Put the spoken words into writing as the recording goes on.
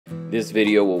This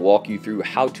video will walk you through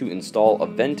how to install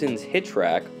Aventon's Hitch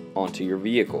Rack onto your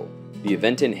vehicle. The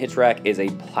Aventon Hitch Rack is a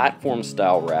platform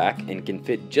style rack and can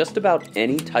fit just about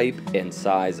any type and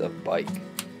size of bike.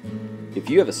 If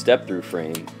you have a step-through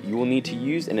frame, you will need to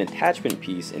use an attachment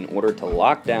piece in order to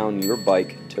lock down your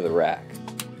bike to the rack.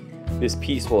 This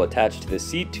piece will attach to the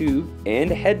seat tube and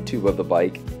head tube of the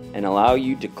bike and allow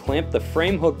you to clamp the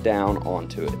frame hook down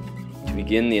onto it. To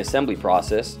begin the assembly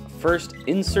process, first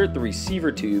insert the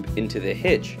receiver tube into the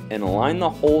hitch and align the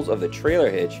holes of the trailer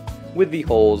hitch with the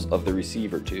holes of the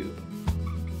receiver tube.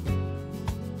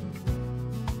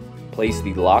 Place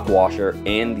the lock washer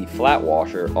and the flat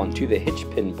washer onto the hitch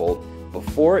pin bolt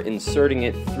before inserting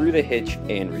it through the hitch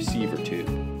and receiver tube.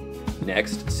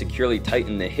 Next, securely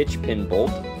tighten the hitch pin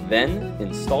bolt, then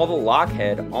install the lock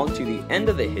head onto the end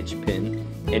of the hitch pin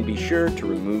and be sure to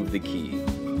remove the key.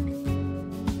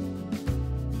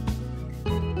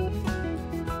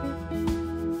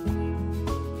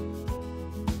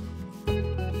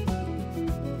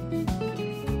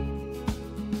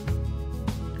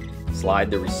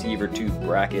 Slide the receiver tube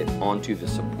bracket onto the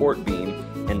support beam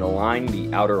and align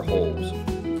the outer holes.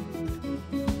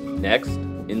 Next,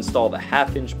 install the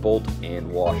half-inch bolt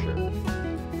and washer.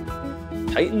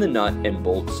 Tighten the nut and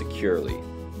bolt securely.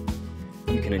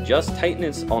 You can adjust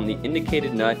tightness on the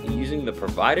indicated nut using the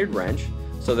provided wrench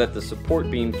so that the support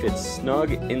beam fits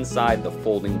snug inside the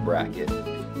folding bracket.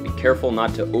 Be careful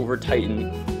not to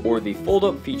over-tighten or the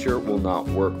fold-up feature will not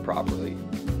work properly.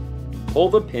 Pull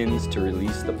the pins to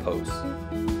release the posts.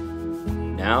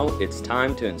 Now it's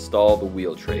time to install the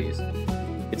wheel trays.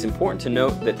 It's important to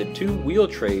note that the two wheel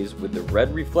trays with the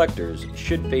red reflectors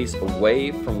should face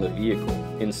away from the vehicle.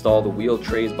 Install the wheel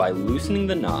trays by loosening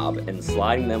the knob and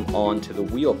sliding them onto the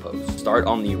wheel post. Start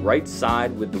on the right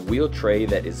side with the wheel tray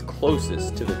that is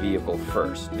closest to the vehicle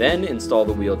first. Then install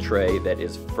the wheel tray that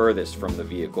is furthest from the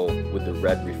vehicle with the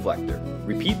red reflector.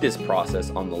 Repeat this process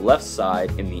on the left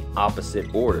side in the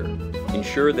opposite order.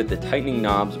 Ensure that the tightening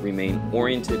knobs remain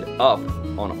oriented up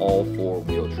on all four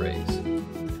wheel trays.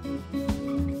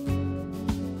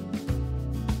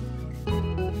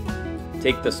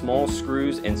 Take the small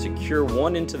screws and secure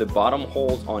one into the bottom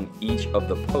holes on each of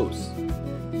the posts.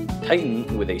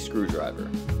 Tighten with a screwdriver.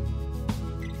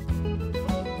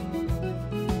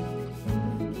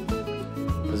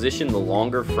 Position the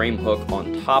longer frame hook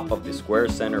on top of the square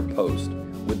center post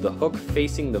with the hook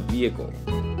facing the vehicle.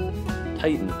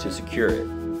 Tighten to secure it.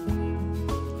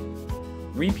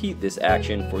 Repeat this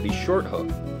action for the short hook,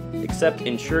 except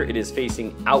ensure it is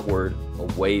facing outward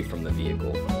away from the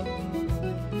vehicle.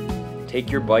 Take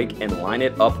your bike and line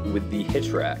it up with the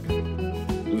hitch rack.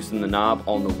 Loosen the knob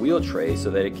on the wheel tray so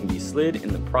that it can be slid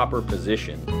in the proper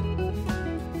position.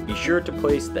 Be sure to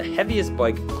place the heaviest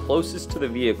bike closest to the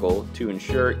vehicle to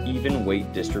ensure even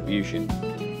weight distribution.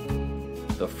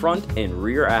 The front and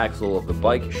rear axle of the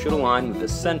bike should align with the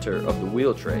center of the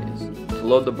wheel trays. To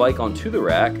load the bike onto the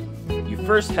rack, you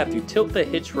first have to tilt the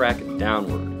hitch rack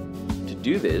downward. To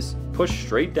do this, push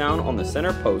straight down on the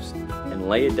center post and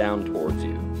lay it down towards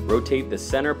you. Rotate the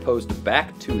center post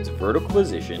back to its vertical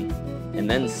position and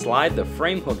then slide the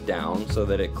frame hook down so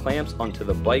that it clamps onto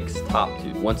the bike's top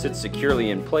tube. Once it's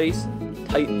securely in place,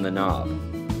 tighten the knob.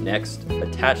 Next,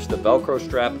 attach the Velcro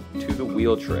strap to the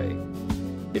wheel tray.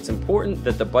 It's important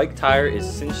that the bike tire is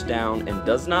cinched down and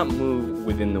does not move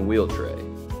within the wheel tray.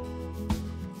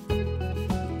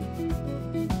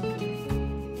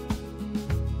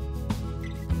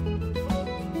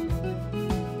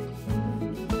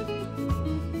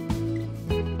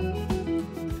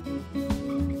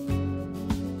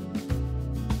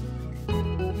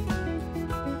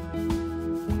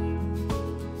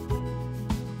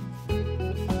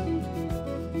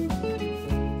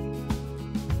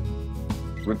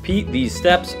 Repeat these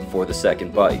steps for the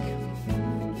second bike.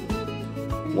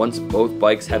 Once both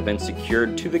bikes have been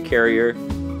secured to the carrier,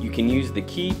 you can use the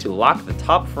key to lock the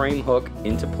top frame hook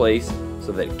into place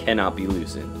so that it cannot be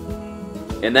loosened.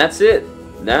 And that's it!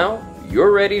 Now,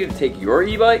 you're ready to take your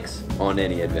e-bikes on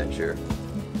any adventure.